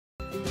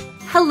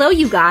Hello,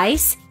 you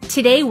guys!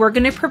 Today we're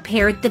gonna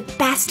prepare the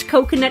best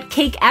coconut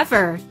cake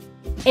ever!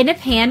 In a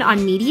pan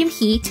on medium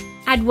heat,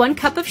 add 1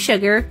 cup of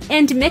sugar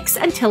and mix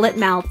until it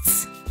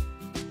melts.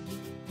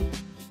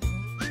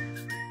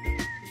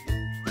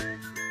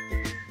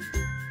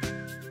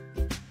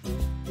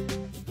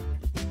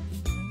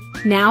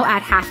 Now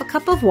add half a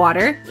cup of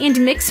water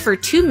and mix for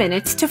 2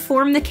 minutes to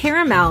form the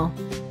caramel.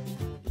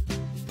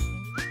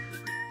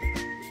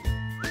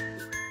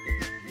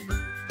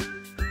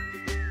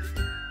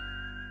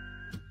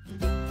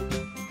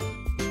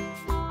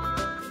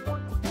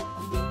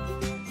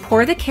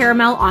 Pour the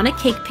caramel on a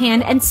cake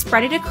pan and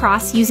spread it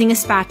across using a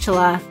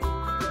spatula.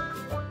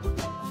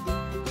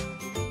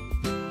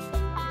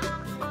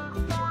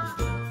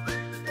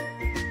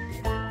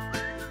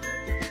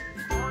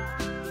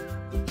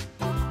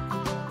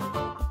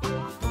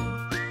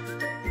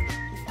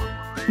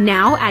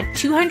 Now add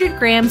 200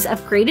 grams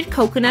of grated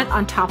coconut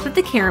on top of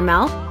the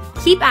caramel.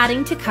 Keep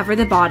adding to cover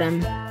the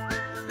bottom.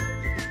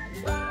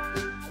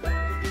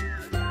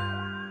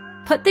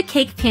 Put the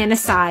cake pan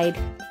aside.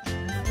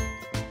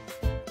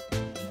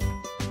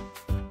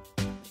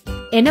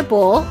 In a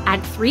bowl,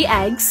 add 3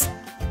 eggs,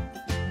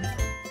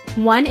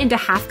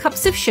 1½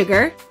 cups of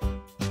sugar,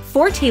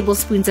 4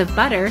 tablespoons of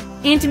butter,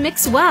 and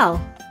mix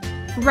well.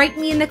 Write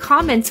me in the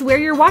comments where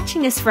you're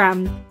watching us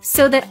from,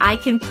 so that I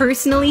can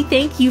personally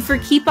thank you for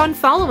keep on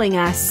following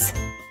us.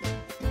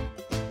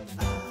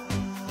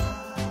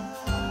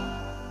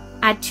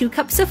 Add 2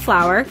 cups of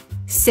flour,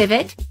 sieve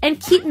it,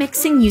 and keep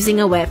mixing using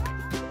a whip.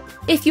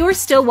 If you're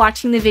still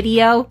watching the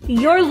video,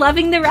 you're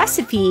loving the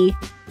recipe.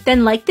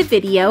 Then like the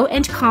video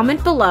and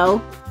comment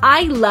below,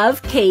 I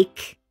love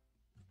cake!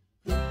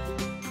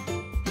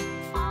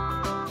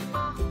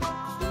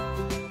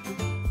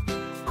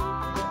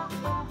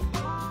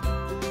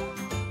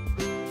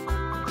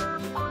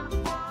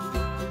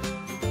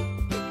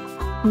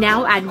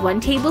 Now add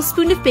 1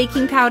 tablespoon of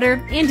baking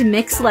powder and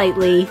mix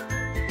lightly.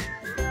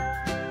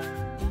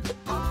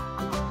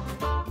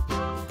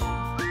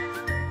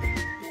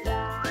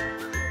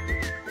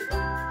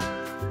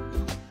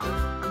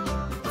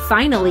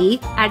 Finally,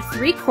 add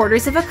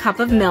 3/4 of a cup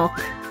of milk.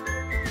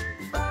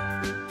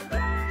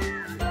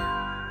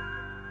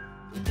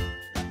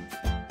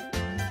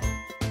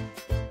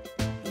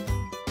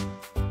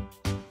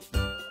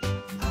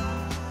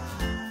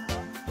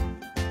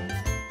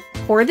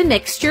 Pour the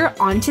mixture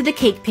onto the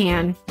cake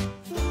pan.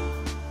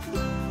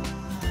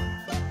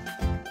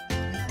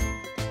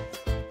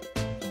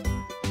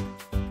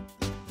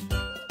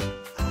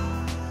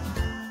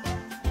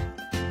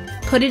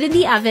 Put it in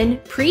the oven,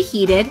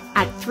 preheated,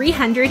 at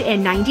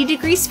 390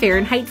 degrees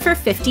Fahrenheit for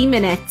 50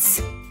 minutes.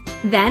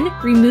 Then,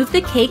 remove the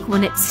cake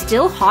when it's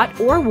still hot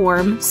or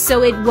warm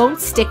so it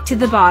won't stick to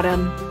the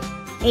bottom.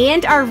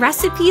 And our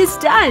recipe is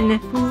done,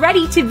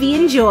 ready to be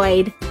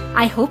enjoyed.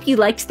 I hope you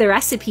liked the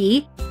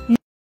recipe.